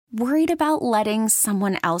Worried about letting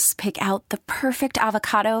someone else pick out the perfect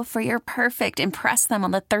avocado for your perfect impress them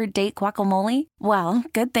on the third date guacamole? Well,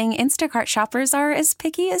 good thing Instacart shoppers are as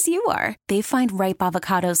picky as you are. They find ripe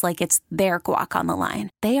avocados like it's their guac on the line.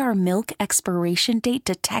 They are milk expiration date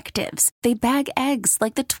detectives. They bag eggs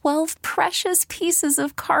like the 12 precious pieces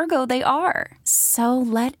of cargo they are. So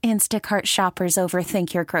let Instacart shoppers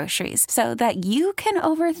overthink your groceries so that you can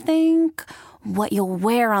overthink what you'll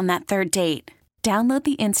wear on that third date. Download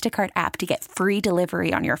the Instacart app to get free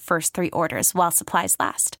delivery on your first 3 orders while supplies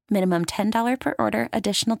last. Minimum $10 per order.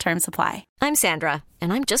 Additional terms apply. I'm Sandra,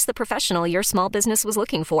 and I'm just the professional your small business was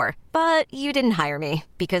looking for. But you didn't hire me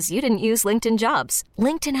because you didn't use LinkedIn Jobs.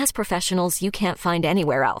 LinkedIn has professionals you can't find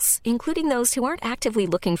anywhere else, including those who aren't actively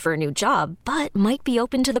looking for a new job, but might be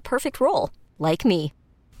open to the perfect role, like me.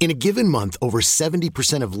 In a given month, over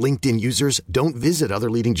 70% of LinkedIn users don't visit other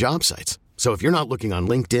leading job sites. So if you're not looking on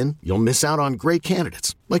LinkedIn, you'll miss out on great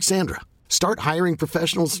candidates like Sandra. Start hiring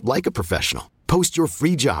professionals like a professional. Post your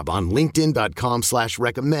free job on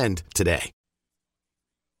linkedin.com/recommend today.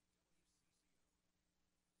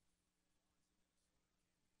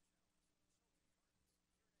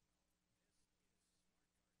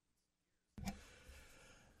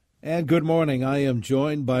 And good morning. I am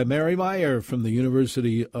joined by Mary Meyer from the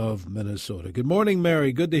University of Minnesota. Good morning,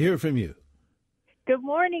 Mary. Good to hear from you. Good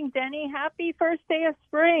morning, Denny. Happy first day of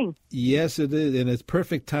spring. Yes, it is, and it's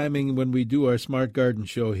perfect timing when we do our Smart Garden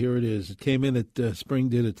Show. Here it is. It came in at, spring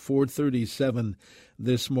did at 4:37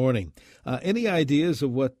 this morning. Any ideas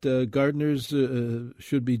of what gardeners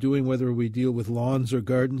should be doing, whether we deal with lawns or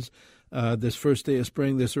gardens, this first day of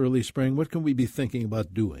spring, this early spring? What can we be thinking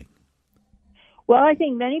about doing? Well, I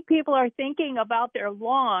think many people are thinking about their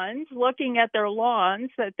lawns, looking at their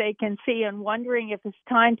lawns that they can see and wondering if it's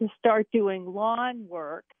time to start doing lawn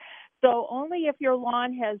work. So only if your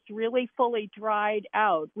lawn has really fully dried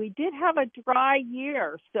out. We did have a dry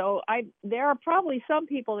year, so there are probably some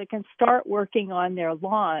people that can start working on their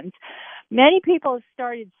lawns. Many people have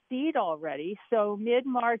started seed already, so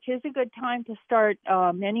mid-March is a good time to start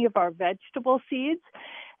many of our vegetable seeds.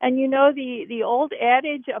 And you know the old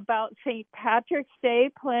adage about St. Patrick's Day,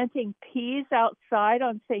 planting peas outside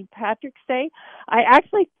on St. Patrick's Day? I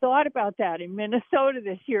actually thought about that in Minnesota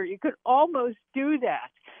this year. You could almost do that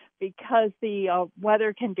because the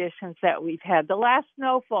weather conditions that we've had. The last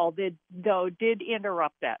snowfall did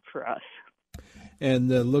interrupt that for us. And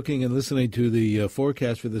looking and listening to the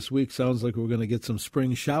forecast for this week, sounds like we're going to get some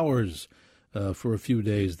spring showers for a few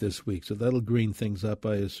days this week. So that'll green things up,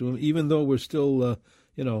 I assume, even though we're still...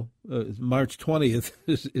 March 20th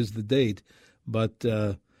is the date, but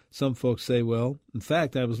some folks say, well, in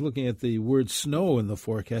fact, I was looking at the word snow in the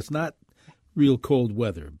forecast, not real cold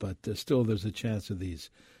weather, but still there's a chance of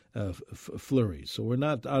these flurries. So we're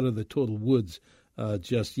not out of the total woods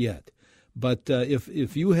just yet. But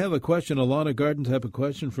if you have a question, a lawn or garden type of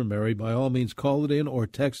question for Mary, by all means, call it in or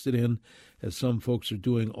text it in, as some folks are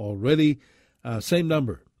doing already. Same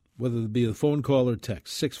number, whether it be a phone call or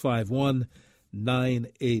text,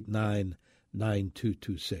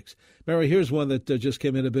 651-989-9226. Mary, here's one that just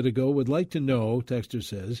came in a bit ago. Would like to know, texter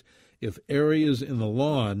says, if areas in the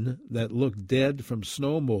lawn that look dead from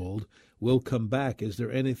snow mold will come back. Is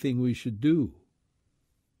there anything we should do?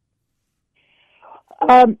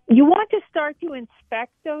 You want to start to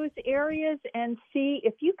inspect those areas and see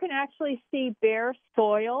if you can actually see bare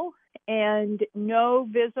soil and no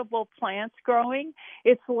visible plants growing.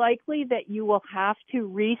 It's likely that you will have to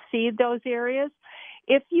reseed those areas.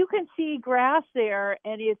 If you can see grass there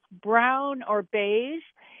and it's brown or beige,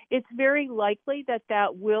 it's very likely that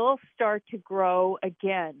that will start to grow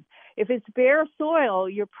again. If it's bare soil,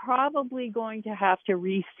 you're probably going to have to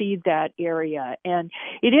reseed that area. And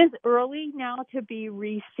it is early now to be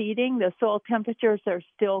reseeding. The soil temperatures are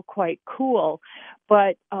still quite cool.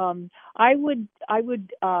 But I would,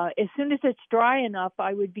 as soon as it's dry enough,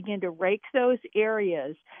 I would begin to rake those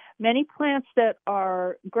areas. Many plants that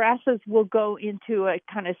are grasses will go into a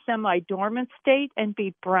kind of semi-dormant state and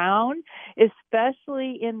be brown,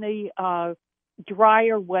 especially in the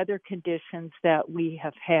drier weather conditions that we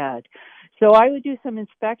have had. So I would do some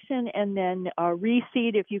inspection and then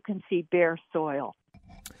reseed if you can see bare soil.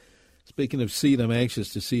 Speaking of seed, I'm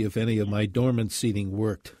anxious to see if any of my dormant seeding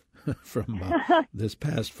worked from this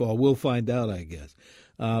past fall. We'll find out, I guess.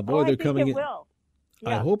 They're coming in. Will.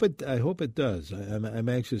 Yeah. I hope it does. I'm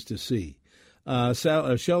anxious to see.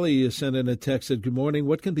 Shelley sent in a text, said, good morning.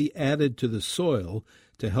 What can be added to the soil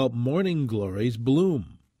to help morning glories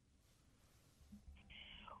bloom?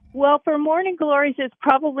 Well, for morning glories, it's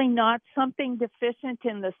probably not something deficient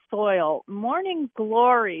in the soil. Morning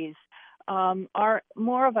glories are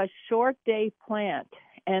more of a short day plant,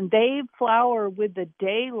 and they flower with the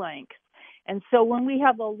day length. And so when we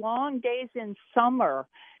have the long days in summer,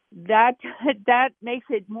 that makes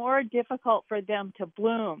it more difficult for them to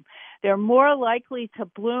bloom. They're more likely to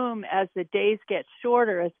bloom as the days get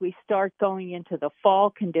shorter as we start going into the fall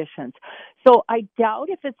conditions. So I doubt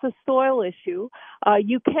if it's a soil issue.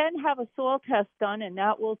 You can have a soil test done, and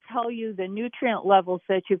that will tell you the nutrient levels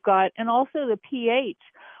that you've got and also the pH,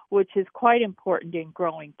 which is quite important in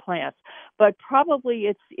growing plants. But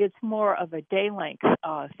probably it's more of a day length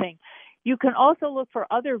thing. You can also look for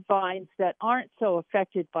other vines that aren't so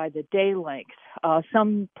affected by the day length.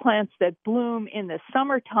 Some plants that bloom in the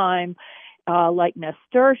summertime, like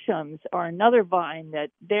nasturtiums, are another vine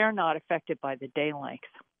that they're not affected by the day length.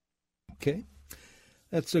 Okay.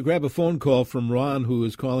 Let's grab a phone call from Ron, who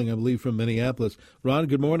is calling, I believe, from Minneapolis. Ron,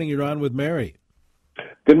 good morning. You're on with Mary.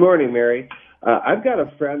 Good morning, Mary. I've got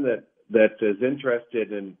a friend that is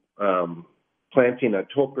interested in planting a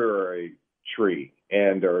topiary tree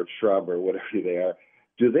or shrub or whatever they are.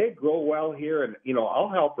 Do they grow well here? And, I'll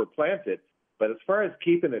help her plant it. But as far as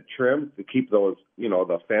keeping it trimmed to keep those,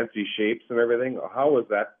 the fancy shapes and everything, how does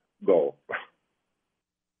that go?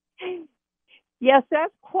 Yes,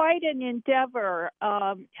 that's quite an endeavor.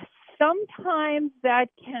 Sometimes that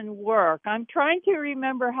can work. I'm trying to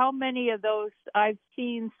remember how many of those I've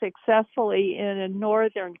seen successfully in a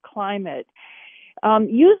northern climate.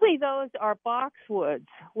 Usually those are boxwoods,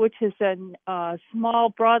 which is a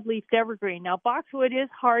small broadleafed evergreen. Now, boxwood is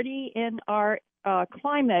hardy in our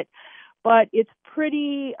climate, but it's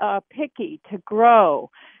pretty picky to grow.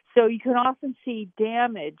 So you can often see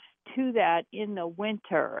damage to that in the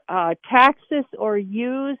winter. Taxus or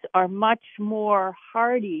yews are much more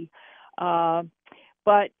hardy,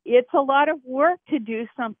 but it's a lot of work to do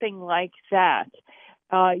something like that.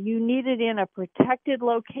 You need it in a protected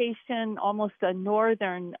location, almost a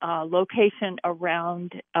northern location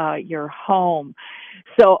around your home.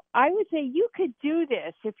 So I would say you could do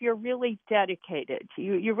this if you're really dedicated.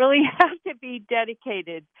 You really have to be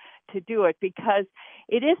dedicated to do it, because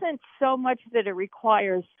it isn't so much that it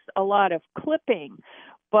requires a lot of clipping,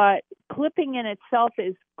 but clipping in itself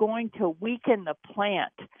is going to weaken the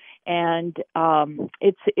plant, and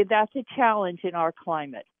that's a challenge in our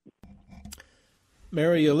climate.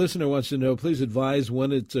 Mary, a listener wants to know, please advise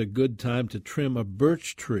when it's a good time to trim a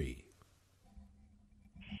birch tree.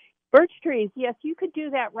 Birch trees, yes, you could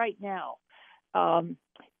do that right now.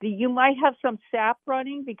 You might have some sap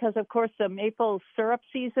running because, of course, the maple syrup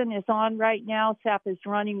season is on right now. Sap is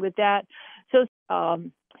running with that. So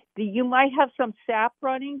you might have some sap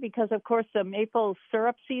running because, of course, the maple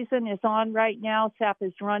syrup season is on right now. Sap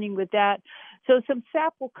is running with that. So some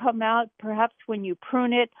sap will come out perhaps when you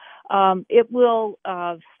prune it. It will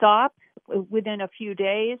stop within a few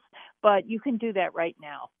days, but you can do that right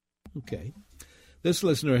now. Okay. This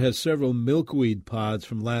listener has several milkweed pods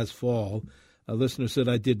from last fall. A listener said,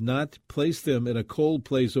 I did not place them in a cold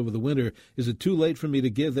place over the winter. Is it too late for me to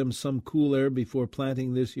give them some cool air before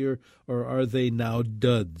planting this year, or are they now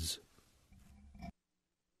duds?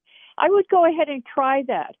 I would go ahead and try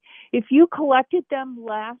that. If you collected them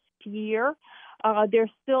last year,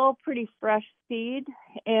 they're still pretty fresh seed.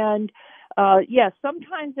 And, yes,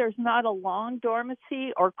 sometimes there's not a long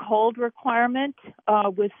dormancy or cold requirement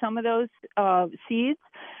with some of those seeds.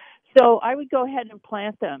 So I would go ahead and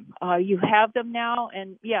plant them. You have them now,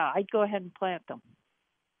 and, yeah, I'd go ahead and plant them.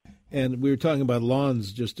 And we were talking about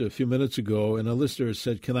lawns just a few minutes ago, and a listener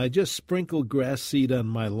said, can I just sprinkle grass seed on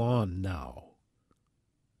my lawn now?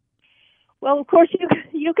 Well, of course,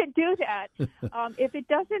 you can do that. If it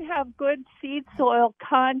doesn't have good seed soil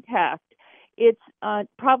contact, it's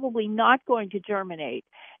probably not going to germinate.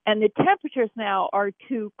 And the temperatures now are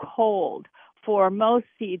too cold for most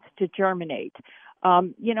seeds to germinate.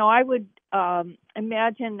 I would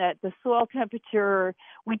imagine that the soil temperature,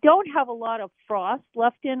 we don't have a lot of frost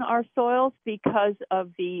left in our soils because of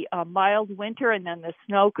the mild winter and then the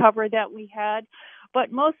snow cover that we had.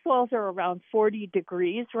 But most soils are around 40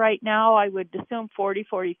 degrees right now. I would assume 40,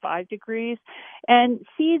 45 degrees. And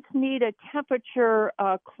seeds need a temperature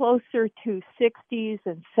closer to 60s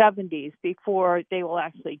and 70s before they will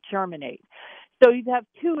actually germinate. So you have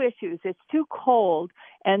two issues. It's too cold,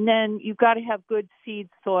 and then you've got to have good seed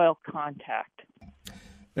soil contact.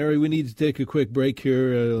 Mary, we need to take a quick break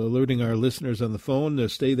here, alerting our listeners on the phone.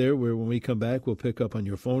 Stay there, where when we come back, we'll pick up on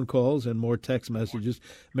your phone calls and more text messages.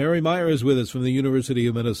 Mary Meyer is with us from the University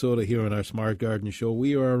of Minnesota here on our Smart Garden Show.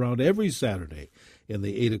 We are around every Saturday in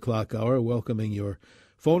the 8 o'clock hour, welcoming your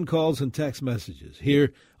phone calls and text messages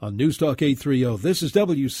here on News Talk 830. This is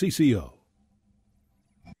WCCO.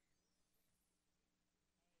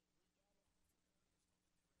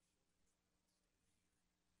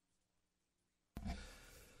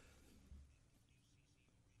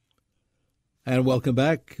 And welcome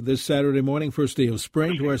back this Saturday morning, first day of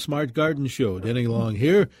spring, to our Smart Garden Show. Denny Long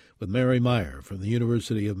here with Mary Meyer from the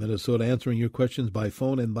University of Minnesota, answering your questions by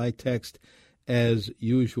phone and by text as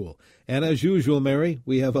usual. And as usual, Mary,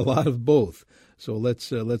 we have a lot of both. So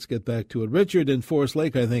let's get back to it. Richard in Forest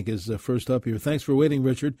Lake, I think, is first up here. Thanks for waiting,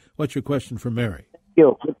 Richard. What's your question for Mary? Thank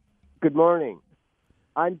you. Good morning.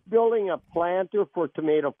 I'm building a planter for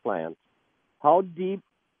tomato plants. How deep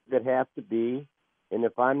does it have to be? And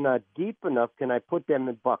if I'm not deep enough, can I put them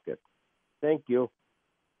in buckets? Thank you.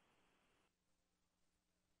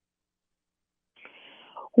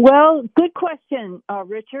 Well, good question,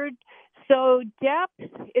 Richard. So depth,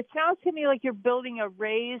 it sounds to me like you're building a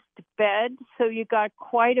raised bed, so you got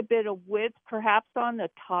quite a bit of width perhaps on the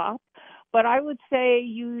top. But I would say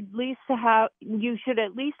you should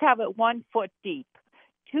at least have it 1 foot deep.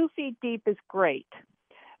 2 feet deep is great,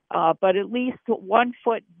 but at least 1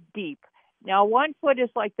 foot deep. Now, 1 foot is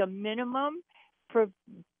like the minimum for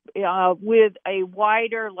with a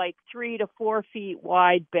wider, like 3 to 4 feet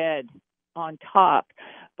wide bed on top.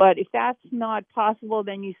 But if that's not possible,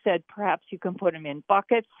 then you said perhaps you can put them in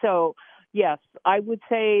buckets. So, yes, I would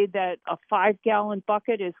say that a 5-gallon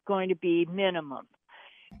bucket is going to be minimum.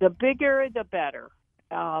 The bigger, the better.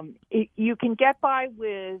 You can get by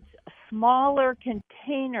with smaller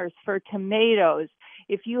containers for tomatoes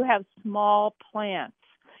if you have small plants.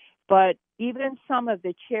 But even some of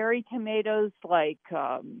the cherry tomatoes like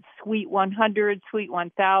Sweet 100, Sweet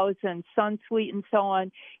 1000, Sun Sweet, and so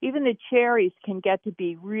on, even the cherries can get to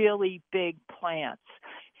be really big plants.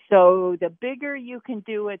 So the bigger you can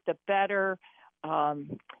do it, the better.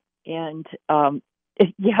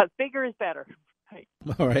 Bigger is better. Right.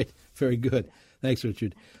 All right. Very good. Thanks,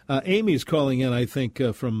 Richard. Amy's calling in, I think,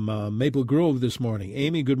 from Maple Grove this morning.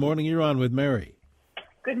 Amy, good morning. You're on with Mary.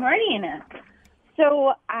 Good morning.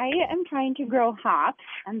 So I am trying to grow hops.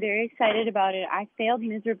 I'm very excited about it. I failed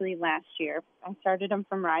miserably last year. I started them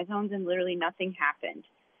from rhizomes and literally nothing happened.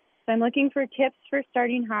 So I'm looking for tips for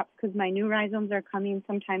starting hops because my new rhizomes are coming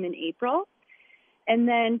sometime in April. And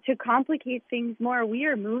then to complicate things more, we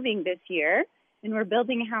are moving this year and we're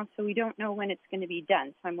building a house, so we don't know when it's going to be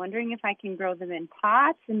done. So I'm wondering if I can grow them in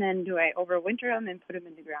pots, and then do I overwinter them and put them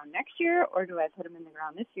in the ground next year, or do I put them in the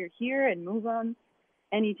ground this year here and move them?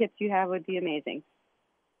 Any tips you have would be amazing.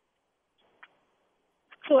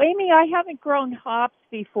 So, Amy, I haven't grown hops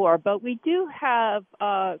before, but we do have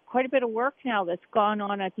quite a bit of work now that's gone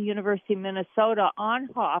on at the University of Minnesota on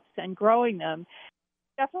hops and growing them.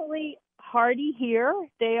 Definitely hardy here.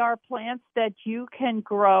 They are plants that you can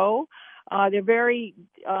grow. They're very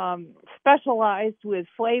specialized with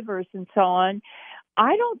flavors and so on.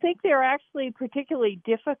 I don't think they're actually particularly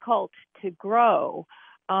difficult to grow.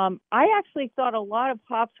 I actually thought a lot of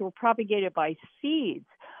hops were propagated by seeds,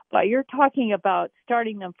 but you're talking about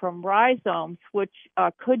starting them from rhizomes, which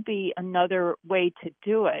could be another way to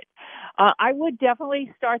do it. I would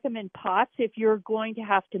definitely start them in pots if you're going to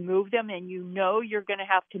have to move them and you know you're going to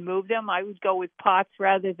have to move them. I would go with pots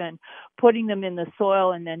rather than putting them in the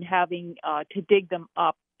soil and then having to dig them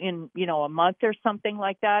up in, a month or something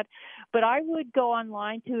like that. But I would go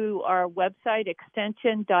online to our website,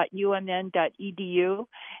 extension.umn.edu,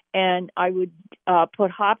 and I would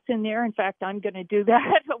put hops in there. In fact, I'm going to do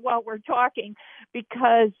that while we're talking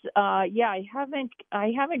because, I haven't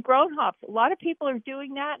grown hops. A lot of people are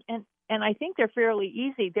doing that, and I think they're fairly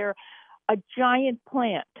easy. They're a giant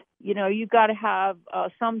plant. You got to have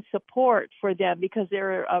some support for them because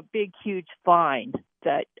they're a big, huge vine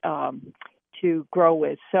that to grow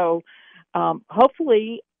with. So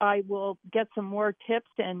hopefully I will get some more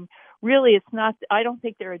tips, and really I don't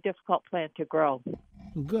think they're a difficult plant to grow.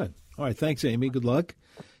 Good. All right. Thanks, Amy. Good luck.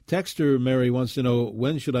 Texter Mary wants to know,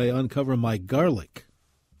 when should I uncover my garlic?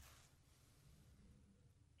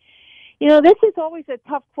 This is always a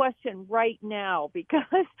tough question right now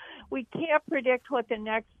because we can't predict what the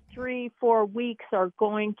next 3-4 weeks are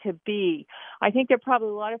going to be. I think there are probably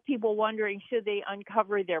a lot of people wondering, should they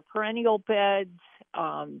uncover their perennial beds?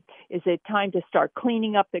 Is it time to start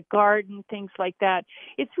cleaning up the garden, things like that?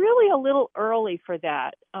 It's really a little early for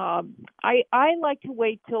that. I like to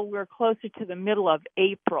wait till we're closer to the middle of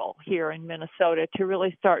April here in Minnesota to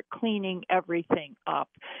really start cleaning everything up.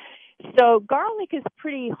 So garlic is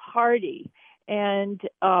pretty hardy, and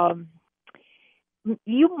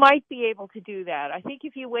you might be able to do that. I think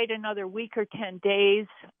if you wait another week or 10 days,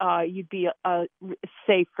 you'd be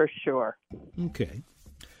safe for sure. Okay.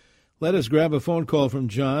 Let us grab a phone call from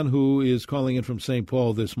John, who is calling in from St.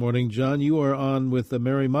 Paul this morning. John, you are on with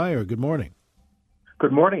Mary Meyer. Good morning.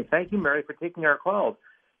 Good morning. Thank you, Mary, for taking our calls.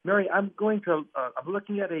 Mary, I'm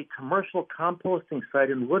looking at a commercial composting site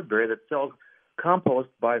in Woodbury that sells compost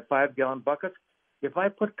by 5-gallon buckets. If I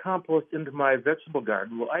put compost into my vegetable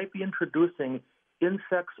garden, will I be introducing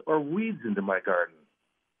insects or weeds into my garden?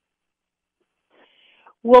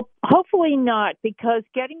 Well, hopefully not, because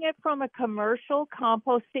getting it from a commercial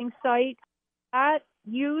composting site, that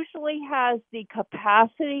usually has the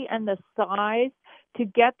capacity and the size to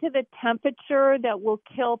get to the temperature that will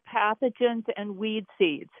kill pathogens and weed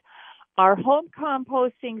seeds. Our home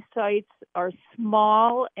composting sites are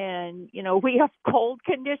small and, we have cold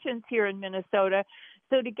conditions here in Minnesota.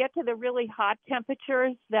 So to get to the really hot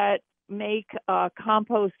temperatures that make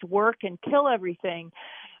compost work and kill everything,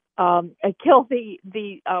 kill the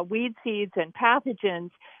weed seeds and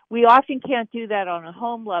pathogens, we often can't do that on a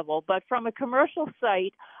home level. But from a commercial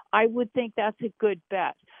site, I would think that's a good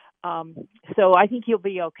bet. So I think you'll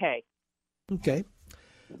be okay. Okay.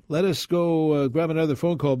 Let us go grab another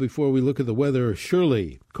phone call before we look at the weather.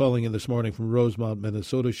 Shirley calling in this morning from Rosemount,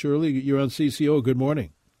 Minnesota. Shirley, you're on CCO. Good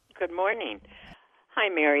morning. Good morning. Hi,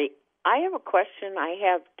 Mary. I have a question. I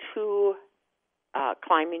have two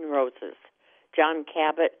climbing roses, John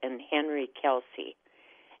Cabot and Henry Kelsey.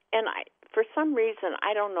 And for some reason,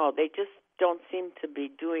 I don't know, they just don't seem to be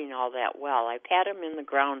doing all that well. I've had them in the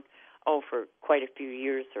ground, for quite a few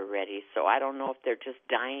years already, so I don't know if they're just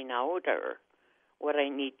dying out or what I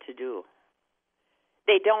need to do.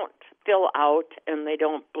 They don't fill out and they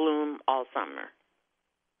don't bloom all summer.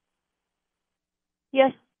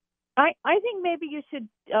 Yes, I think maybe you should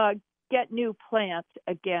get new plants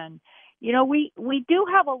again. We do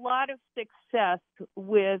have a lot of success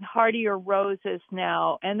with hardier roses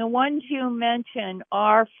now, and the ones you mentioned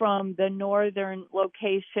are from the northern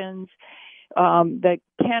locations. That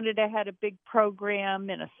Canada had a big program,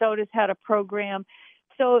 Minnesota's had a program.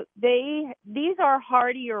 So these are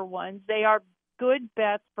hardier ones. They are good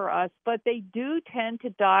bets for us, but they do tend to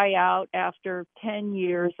die out after 10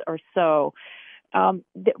 years or so.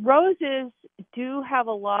 The roses do have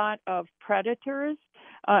a lot of predators,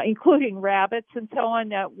 including rabbits and so on,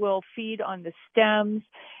 that will feed on the stems.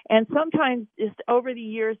 And sometimes just over the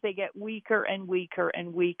years, they get weaker and weaker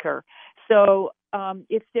and weaker. So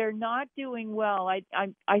if they're not doing well, I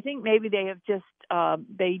think maybe they have just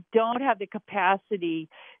they don't have the capacity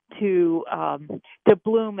to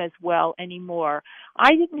bloom as well anymore.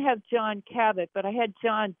 I didn't have John Cabot, but I had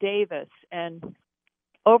John Davis, and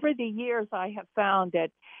over the years I have found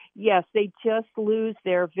that yes, they just lose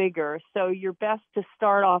their vigor. So you're best to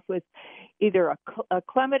start off with either a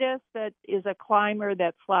clematis that is a climber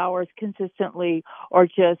that flowers consistently, or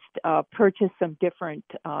just purchase some different,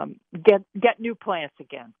 get new plants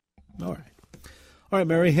again. All right,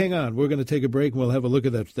 Mary, hang on. We're going to take a break, and we'll have a look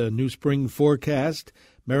at that new spring forecast.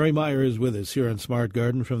 Mary Meyer is with us here on Smart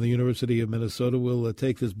Garden from the University of Minnesota. We'll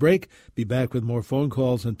take this break, be back with more phone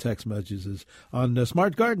calls and text messages on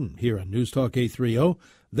Smart Garden here on News Talk 830.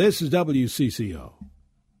 This is WCCO.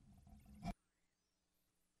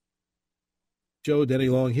 Joe Denny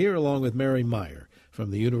Long here, along with Mary Meyer from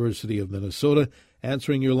the University of Minnesota,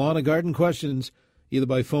 answering your lawn and garden questions either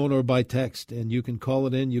by phone or by text. And you can call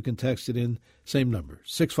it in, you can text it in, same number,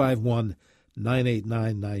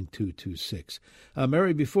 651-989-9226.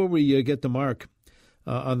 Mary, before we get to Mark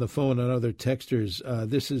on the phone and other texters,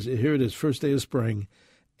 here it is, first day of spring,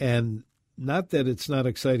 and not that it's not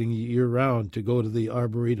exciting year-round to go to the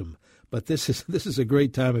Arboretum, but this is a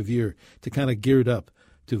great time of year to kind of geared up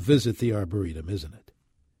to visit the Arboretum, isn't it?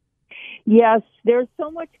 Yes, there's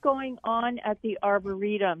so much going on at the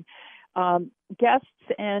Arboretum. Guests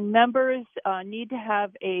and members need to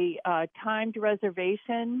have a timed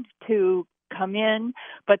reservation to come in,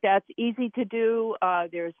 but that's easy to do.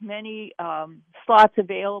 There's many slots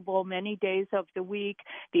available many days of the week.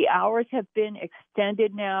 The hours have been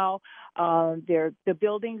extended now. The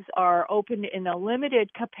buildings are open in a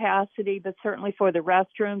limited capacity, but certainly for the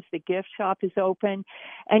restrooms, the gift shop is open.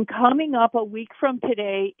 And coming up a week from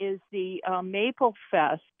today is the Maple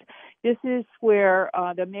Fest. This is where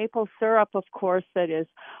the maple syrup, of course, that is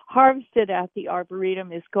harvested at the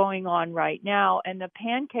Arboretum is going on right now. And the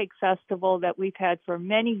Pancake Festival that we've had for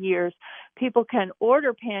many years, people can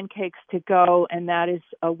order pancakes to go, and that is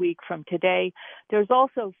a week from today. There's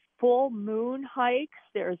also full moon hikes.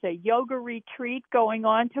 There's a yoga retreat going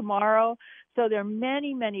on tomorrow. So there are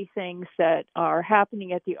many, many things that are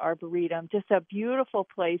happening at the Arboretum. Just a beautiful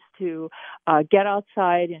place to get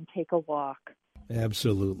outside and take a walk.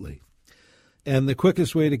 Absolutely. And the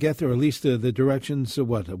quickest way to get there, at least the directions,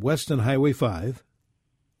 west on Highway 5?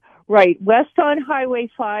 Right, west on Highway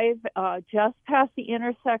 5, just past the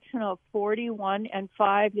intersection of 41 and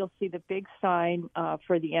 5, you'll see the big sign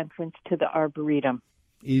for the entrance to the Arboretum.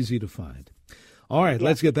 Easy to find. All right,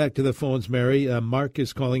 let's get back to the phones, Mary. Mark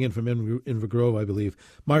is calling in from Inver Grove, I believe.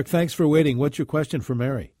 Mark, thanks for waiting. What's your question for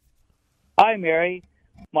Mary? Hi, Mary.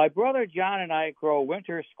 My brother John and I grow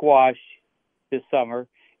winter squash this summer,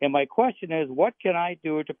 and my question is, what can I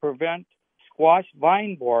do to prevent squash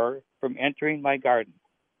vine borer from entering my garden?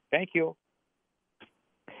 Thank you.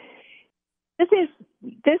 This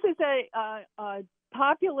is a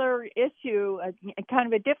popular issue, kind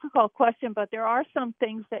of a difficult question, but there are some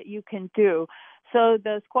things that you can do. So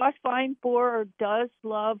the squash vine borer does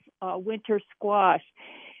love winter squash.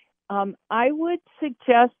 I would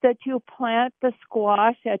suggest that you plant the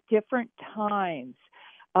squash at different times.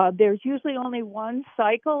 There's usually only one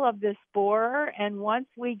cycle of this borer, and once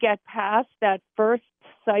we get past that first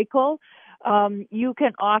cycle, you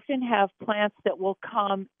can often have plants that will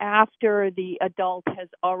come after the adult has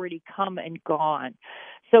already come and gone.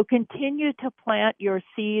 So continue to plant your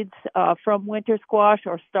seeds from winter squash,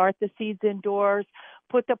 or start the seeds indoors,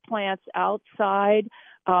 put the plants outside,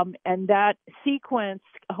 and that sequence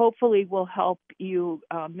hopefully will help you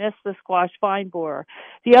miss the squash vine borer.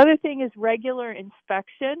 The other thing is regular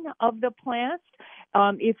inspection of the plants.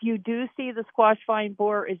 If you do see the squash vine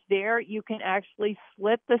borer is there, you can actually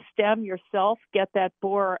slit the stem yourself, get that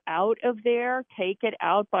borer out of there, take it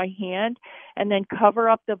out by hand, and then cover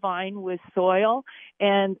up the vine with soil,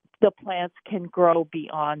 and the plants can grow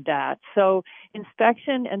beyond that. So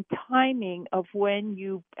inspection and timing of when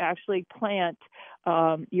you actually plant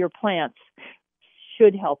your plants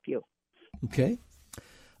should help you. Okay.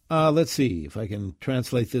 Let's see if I can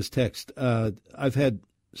translate this text. I've had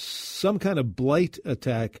some kind of blight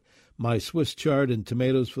attack my Swiss chard and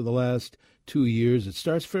tomatoes for the last 2 years. It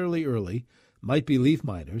starts fairly early, might be leaf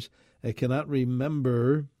miners. I cannot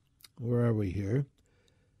remember, where are we here?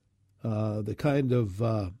 The kind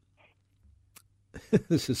of,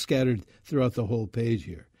 this is scattered throughout the whole page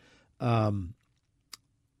here.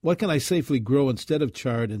 What can I safely grow instead of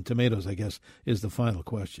chard and tomatoes, I guess, is the final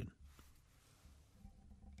question.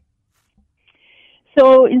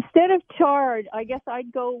 So instead of chard, I guess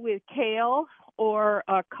I'd go with kale or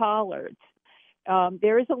collards.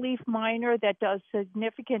 There is a leaf miner that does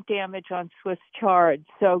significant damage on Swiss chard.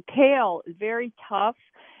 So kale is very tough,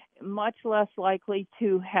 much less likely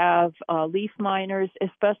to have leaf miners,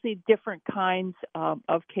 especially different kinds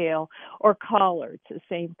of kale, or collards, the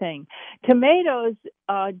same thing. Tomatoes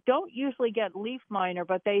don't usually get leaf miner,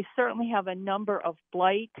 but they certainly have a number of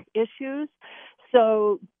blight issues.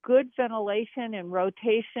 So good ventilation and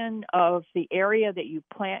rotation of the area that you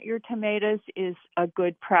plant your tomatoes is a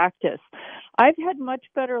good practice. I've had much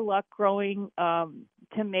better luck growing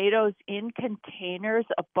tomatoes in containers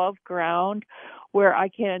above ground, where I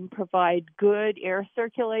can provide good air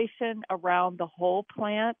circulation around the whole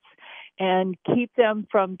plants and keep them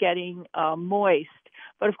from getting moist.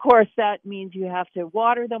 But of course, that means you have to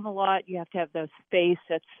water them a lot. You have to have the space,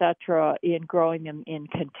 etc., in growing them in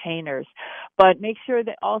containers. But make sure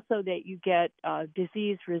that also that you get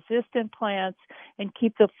disease-resistant plants and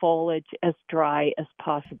keep the foliage as dry as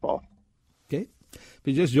possible. Okay. If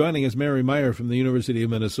you're just joining us, Mary Meyer from the University of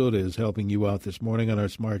Minnesota is helping you out this morning on our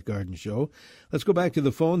Smart Garden Show. Let's go back to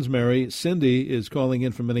the phones, Mary. Cindy is calling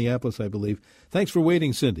in from Minneapolis, I believe. Thanks for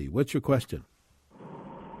waiting, Cindy. What's your question?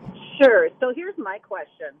 Sure. So here's my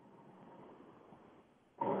question.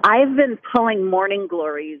 I've been pulling morning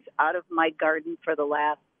glories out of my garden for the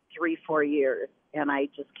last 3-4 years, and I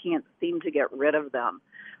just can't seem to get rid of them.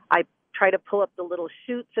 I try to pull up the little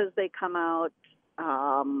shoots as they come out.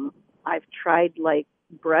 I've tried,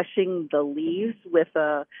 brushing the leaves with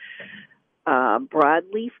a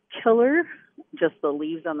broadleaf killer, just the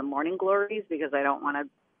leaves on the morning glories, because I don't want to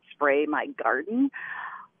spray my garden.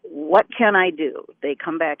 What can I do? They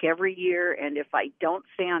come back every year, and if I don't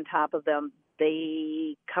stay on top of them,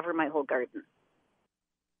 they cover my whole garden.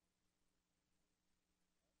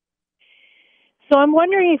 So I'm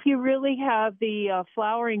wondering if you really have the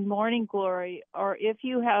flowering morning glory, or if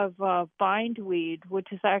you have bindweed, which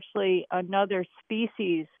is actually another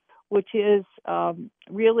species, which is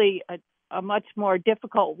really a much more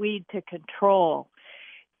difficult weed to control.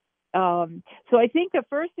 So I think the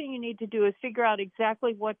first thing you need to do is figure out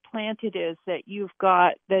exactly what plant it is that you've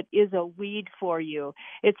got that is a weed for you.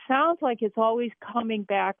 It sounds like it's always coming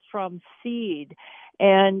back from seed,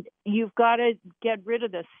 and you've got to get rid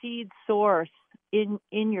of the seed source in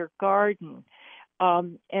your garden,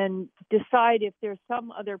 and decide if there's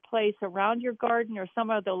some other place around your garden or some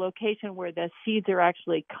other location where the seeds are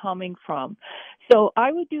actually coming from. So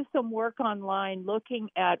I would do some work online looking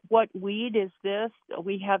at what weed is this.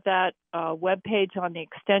 We have that webpage on the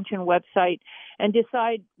extension website, and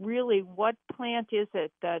decide really what plant is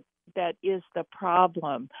it that is the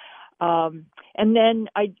problem. And then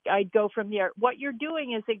I'd go from there. What you're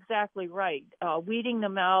doing is exactly right. Weeding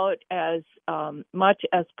them out as much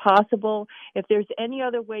as possible. If there's any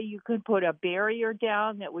other way you could put a barrier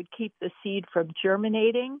down that would keep the seed from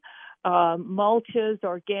germinating, mulches,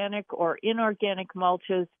 organic or inorganic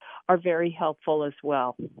mulches, are very helpful as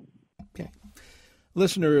well. Okay.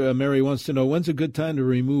 Listener Mary wants to know, when's a good time to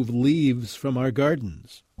remove leaves from our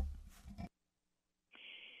gardens?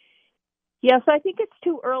 Yes, I think it's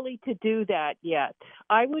too early to do that yet.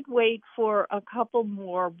 I would wait for a couple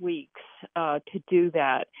more weeks to do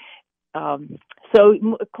that.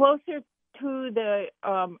 So closer to the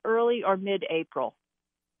early or mid-April.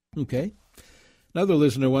 Okay. Another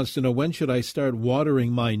listener wants to know, when should I start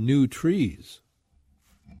watering my new trees?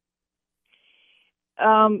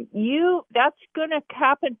 That's going to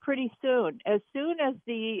happen pretty soon. As soon as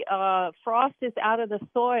the frost is out of the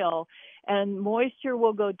soil and moisture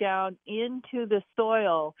will go down into the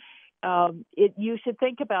soil, you should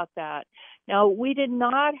think about that. Now, we did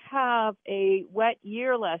not have a wet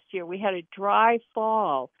year last year. We had a dry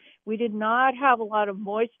fall. We did not have a lot of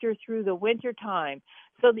moisture through the winter time.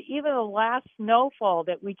 So even the last snowfall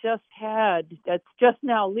that we just had, that's just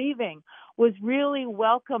now leaving, was really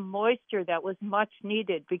welcome moisture that was much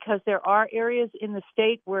needed, because there are areas in the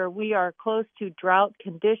state where we are close to drought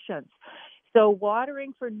conditions. So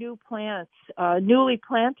watering for new plants, newly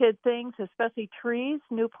planted things, especially trees,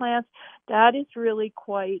 new plants, that is really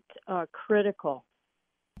quite critical.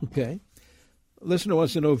 Okay. Listener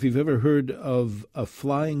wants to know if you've ever heard of a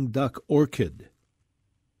flying duck orchid.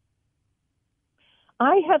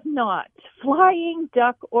 I have not. Flying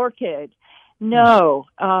duck orchid. No,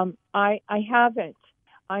 I haven't.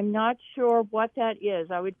 I'm not sure what that is.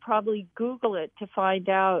 I would probably Google it to find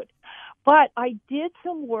out. But I did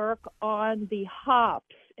some work on the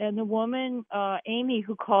hops, and the woman, Amy,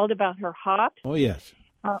 who called about her hops. Oh, yes.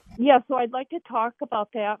 So I'd like to talk about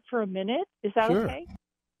that for a minute. Is that sure. okay?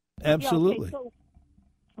 Absolutely. Yeah, okay.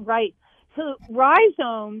 Right. So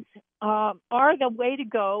rhizomes are the way to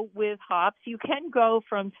go with hops. You can go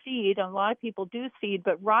from seed, and a lot of people do seed,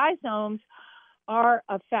 but rhizomes are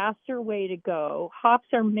a faster way to go. Hops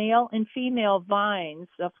are male and female vines.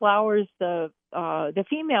 The flowers, the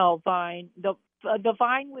female vine, the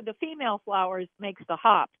vine with the female flowers makes the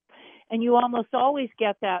hops, and you almost always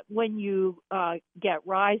get that when you get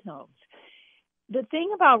rhizomes. The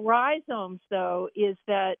thing about rhizomes, though, is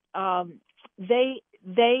that they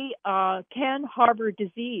can harbor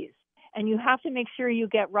disease, and you have to make sure you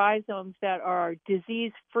get rhizomes that are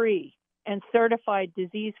disease-free and certified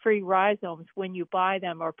disease-free rhizomes when you buy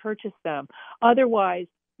them or purchase them. Otherwise,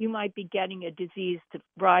 you might be getting a diseased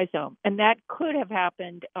rhizome, and that could have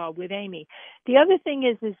happened with Amy. The other thing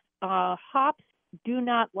is hops do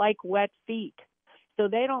not like wet feet, so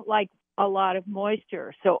they don't like a lot of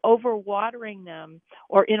moisture. So overwatering them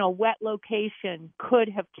or in a wet location could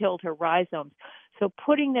have killed her rhizomes. So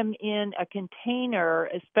putting them in a container,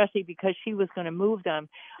 especially because she was going to move them,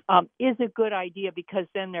 is a good idea, because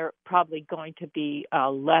then they're probably going to be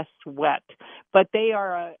less wet. But they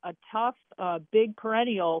are a tough, big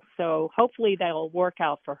perennial, so hopefully that'll work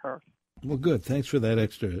out for her. Well, good. Thanks for that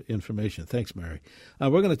extra information. Thanks, Mary. We're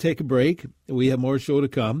going to take a break. We have more show to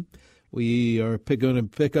come. We are going to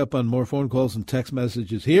pick up on more phone calls and text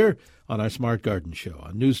messages here on our Smart Garden Show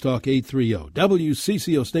on News Talk 830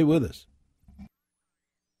 WCCO. Stay with us.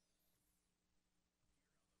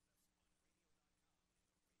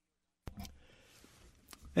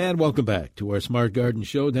 And welcome back to our Smart Garden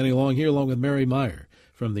Show. Denny Long here along with Mary Meyer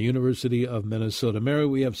from the University of Minnesota. Mary,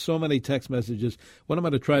 we have so many text messages. What I'm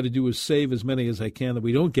going to try to do is save as many as I can that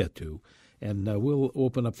we don't get to, and we'll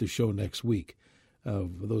open up the show next week.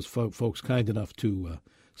 Those folks kind enough to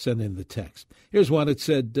send in the text. Here's one. It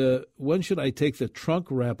said, when should I take the trunk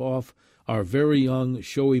wrap off our very young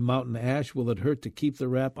showy mountain ash? Will it hurt to keep the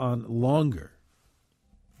wrap on longer?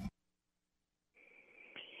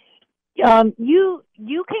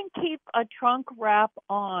 You can keep a trunk wrap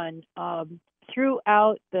on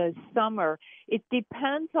throughout the summer. It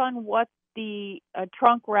depends on what the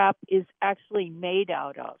trunk wrap is actually made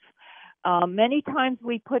out of. Many times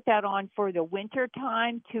we put that on for the winter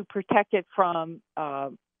time to protect it from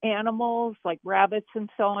animals like rabbits and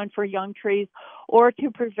so on for young trees, or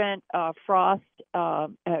to prevent frost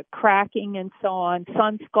cracking and so on,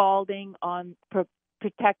 sun scalding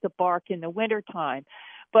protect the bark in the winter time.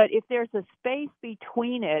 But if there's a space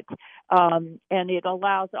between it and it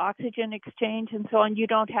allows oxygen exchange and so on, you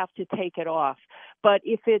don't have to take it off. But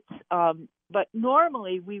if it's but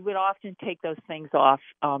normally we would often take those things off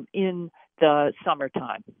in the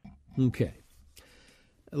summertime. Okay.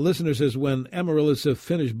 A listener says, when amaryllis have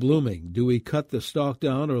finished blooming, do we cut the stalk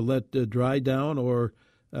down or let dry down or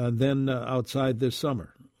then outside this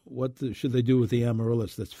summer? What should they do with the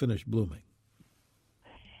amaryllis that's finished blooming?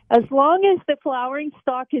 As long as the flowering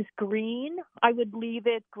stalk is green, I would leave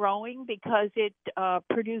it growing because it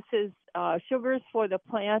produces sugars for the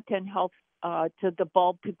plant and helps to the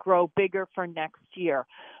bulb to grow bigger for next year.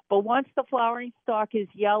 But once the flowering stalk is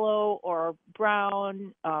yellow or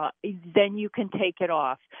brown, then you can take it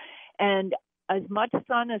off. And as much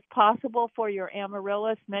sun as possible for your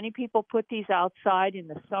amaryllis. Many people put these outside in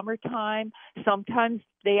the summertime. Sometimes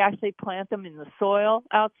they actually plant them in the soil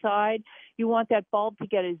outside. You want that bulb to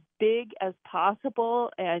get as big as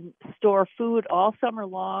possible and store food all summer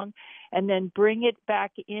long, and then bring it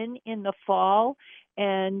back in the fall.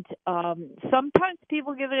 And sometimes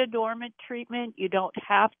people give it a dormant treatment. You don't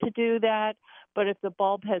have to do that. But if the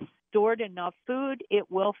bulb has stored enough food, it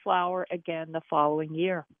will flower again the following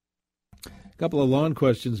year. A couple of lawn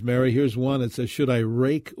questions, Mary. Here's one. It says, should I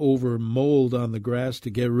rake over mold on the grass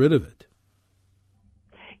to get rid of it?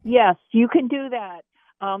 Yes, you can do that.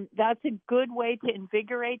 That's a good way to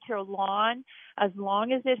invigorate your lawn. As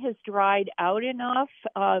long as it has dried out enough,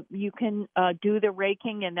 you can do the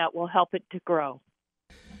raking, and that will help it to grow.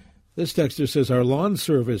 This texter says, our lawn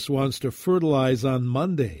service wants to fertilize on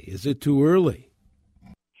Monday. Is it too early?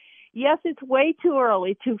 Yes, it's way too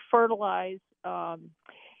early to fertilize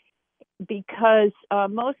because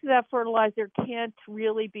most of that fertilizer can't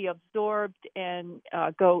really be absorbed and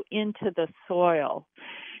go into the soil.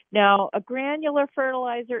 Now, a granular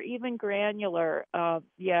fertilizer, even granular,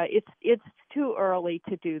 it's too early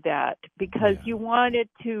to do that because you want it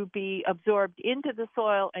to be absorbed into the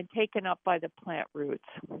soil and taken up by the plant roots.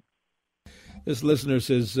 This listener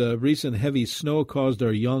says, recent heavy snow caused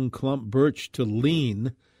our young clump birch to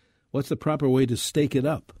lean. What's the proper way to stake it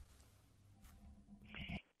up?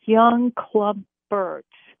 Young clump birch.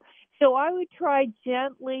 So I would try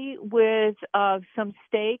gently with some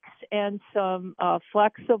stakes and some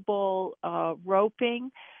flexible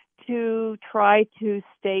roping to try to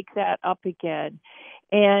stake that up again.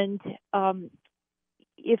 And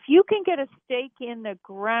if you can get a stake in the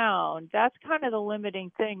ground, that's kind of the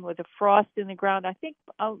limiting thing with the frost in the ground. I think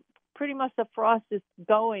pretty much the frost is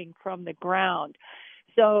going from the ground.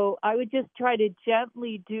 So I would just try to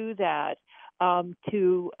gently do that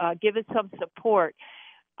to give it some support.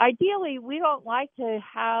 Ideally, we don't like to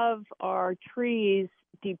have our trees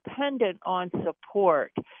dependent on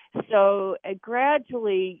support. So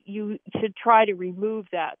gradually, you should try to remove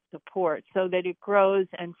that support so that it grows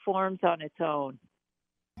and forms on its own.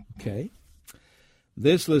 Okay.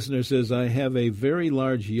 This listener says, I have a very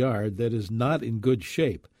large yard that is not in good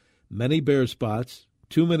shape. Many bare spots,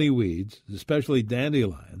 too many weeds, especially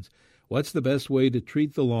dandelions. What's the best way to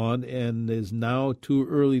treat the lawn, and is now too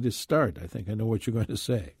early to start? I think I know what you're going to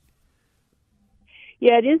say.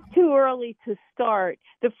 Yeah, it is too early to start.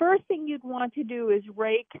 The first thing you'd want to do is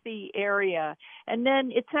rake the area. And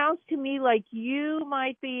then it sounds to me like you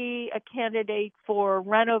might be a candidate for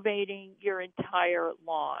renovating your entire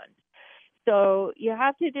lawn. So you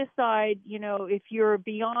have to decide, if you're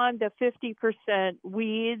beyond the 50%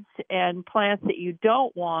 weeds and plants that you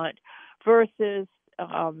don't want versus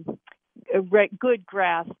good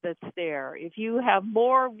grass that's there. If you have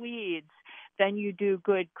more weeds than you do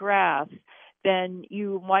good grass, then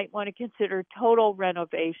you might want to consider total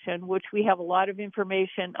renovation, which we have a lot of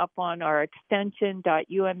information up on our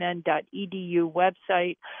extension.umn.edu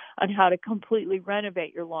website on how to completely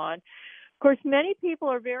renovate your lawn. Of course, many people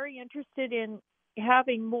are very interested in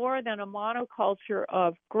having more than a monoculture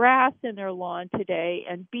of grass in their lawn today,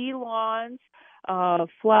 and bee lawns,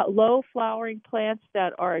 low flowering plants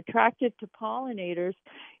that are attractive to pollinators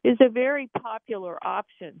is a very popular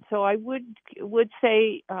option. So I would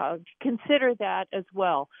say consider that as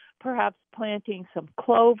well. Perhaps planting some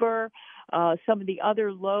clover, some of the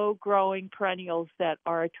other low growing perennials that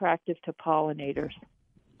are attractive to pollinators.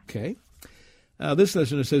 Okay. This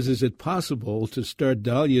listener says, is it possible to start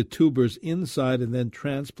dahlia tubers inside and then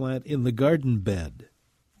transplant in the garden bed?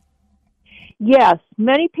 Yes,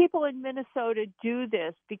 many people in Minnesota do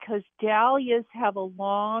this because dahlias have a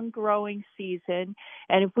long growing season,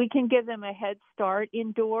 and if we can give them a head start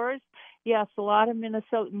indoors, yes, a lot of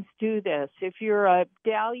Minnesotans do this. If you're a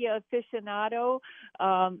dahlia aficionado,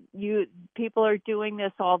 people are doing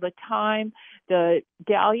this all the time. The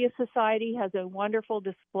Dahlia Society has a wonderful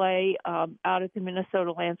display out at the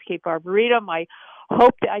Minnesota Landscape Arboretum. I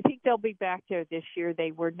think they'll be back there this year.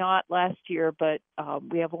 They were not last year, but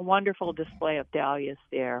we have a wonderful display of dahlias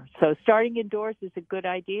there. So starting indoors is a good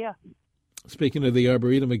idea. Speaking of the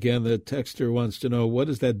Arboretum again, the texter wants to know, what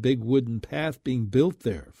is that big wooden path being built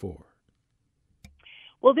there for?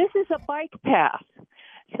 Well, this is a bike path.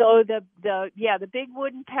 So the big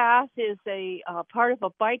wooden path is a part of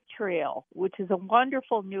a bike trail, which is a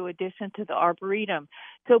wonderful new addition to the Arboretum.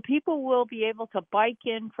 So people will be able to bike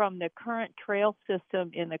in from the current trail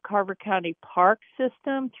system in the Carver County Park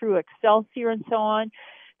system through Excelsior and so on.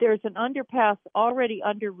 There's an underpass already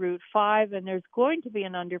under Route 5, and there's going to be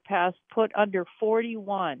an underpass put under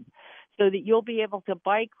 41. So that you'll be able to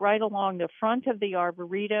bike right along the front of the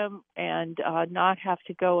Arboretum and not have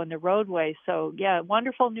to go in the roadway. So, yeah,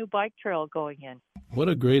 wonderful new bike trail going in. What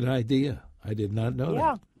a great idea. I did not know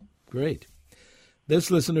that. Great.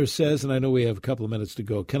 This listener says, and I know we have a couple of minutes to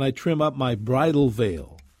go, can I trim up my bridal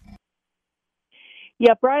veil?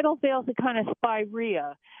 Yeah, bridal veil's a kind of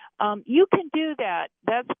spirea. You can do that.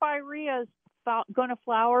 That spirea is going to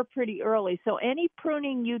flower pretty early. So any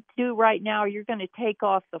pruning you do right now, you're going to take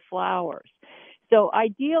off the flowers. So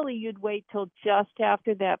ideally, you'd wait till just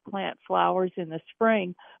after that plant flowers in the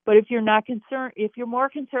spring. But if you're not concerned, if you're more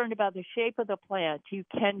concerned about the shape of the plant, you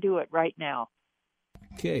can do it right now.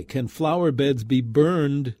 Okay. Can flower beds be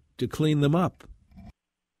burned to clean them up?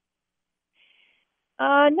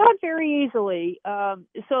 Not very easily.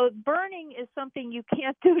 So burning is something you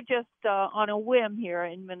can't do just on a whim here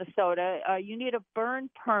in Minnesota. You need a burn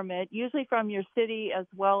permit, usually from your city as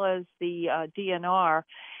well as the DNR.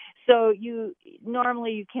 So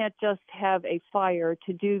normally you can't just have a fire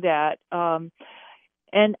to do that.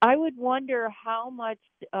 And I would wonder how much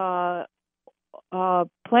plant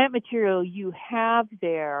material you have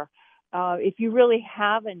there. If you really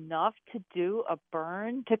have enough to do a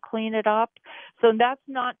burn to clean it up. So that's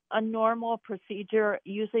not a normal procedure.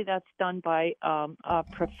 Usually that's done by a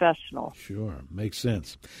professional. Sure. Makes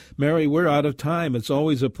sense. Mary, we're out of time. It's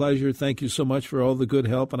always a pleasure. Thank you so much for all the good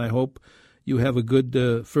help, and I hope you have a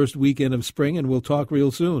good first weekend of spring, and we'll talk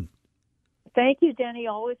real soon. Thank you, Denny.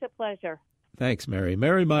 Always a pleasure. Thanks, Mary.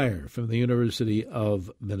 Mary Meyer from the University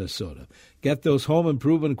of Minnesota. Get those home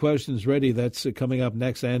improvement questions ready. That's coming up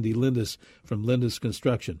next. Andy Lindis from Lindis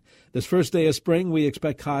Construction. This first day of spring, we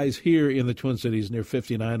expect highs here in the Twin Cities near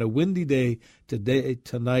 59. A windy day today,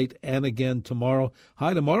 tonight, and again tomorrow.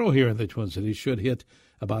 High tomorrow here in the Twin Cities should hit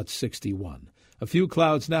about 61. A few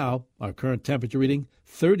clouds now. Our current temperature reading,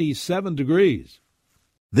 37 degrees.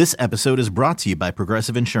 This episode is brought to you by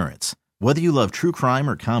Progressive Insurance. Whether you love true crime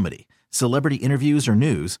or comedy, celebrity interviews or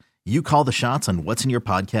news, you call the shots on what's in your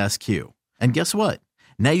podcast queue. And guess what?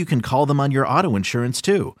 Now you can call them on your auto insurance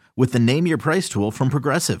too with the Name Your Price tool from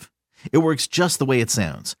Progressive. It works just the way it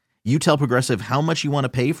sounds. You tell Progressive how much you want to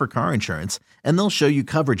pay for car insurance, and they'll show you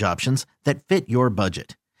coverage options that fit your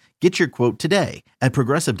budget. Get your quote today at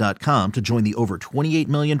Progressive.com to join the over 28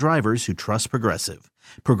 million drivers who trust Progressive.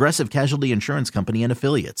 Progressive Casualty Insurance Company and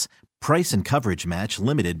Affiliates. Price and coverage match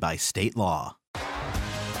limited by state law.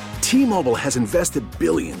 T-Mobile has invested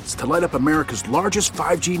billions to light up America's largest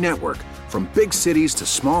 5G network, from big cities to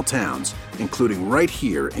small towns, including right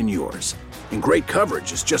here in yours. And great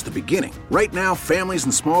coverage is just the beginning. Right now, families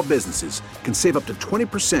and small businesses can save up to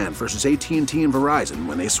 20% versus AT&T and Verizon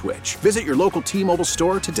when they switch. Visit your local T-Mobile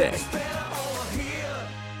store today.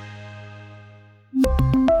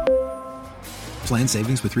 Plan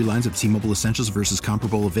savings with 3 lines of T-Mobile Essentials versus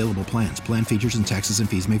comparable available plans. Plan features and taxes and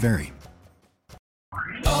fees may vary.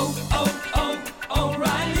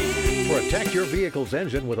 Protect your vehicle's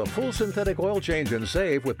engine with a full synthetic oil change and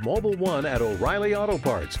save with Mobil 1 at O'Reilly Auto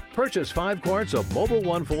Parts. Purchase 5 quarts of Mobil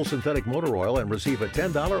 1 full synthetic motor oil and receive a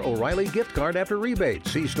 $10 O'Reilly gift card after rebate.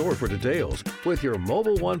 See store for details. With your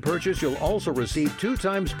Mobil 1 purchase, you'll also receive 2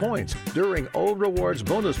 times points during O Rewards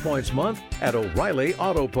Bonus Points Month at O'Reilly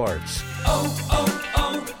Auto Parts.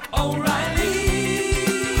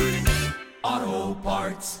 O'Reilly Auto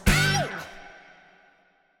Parts.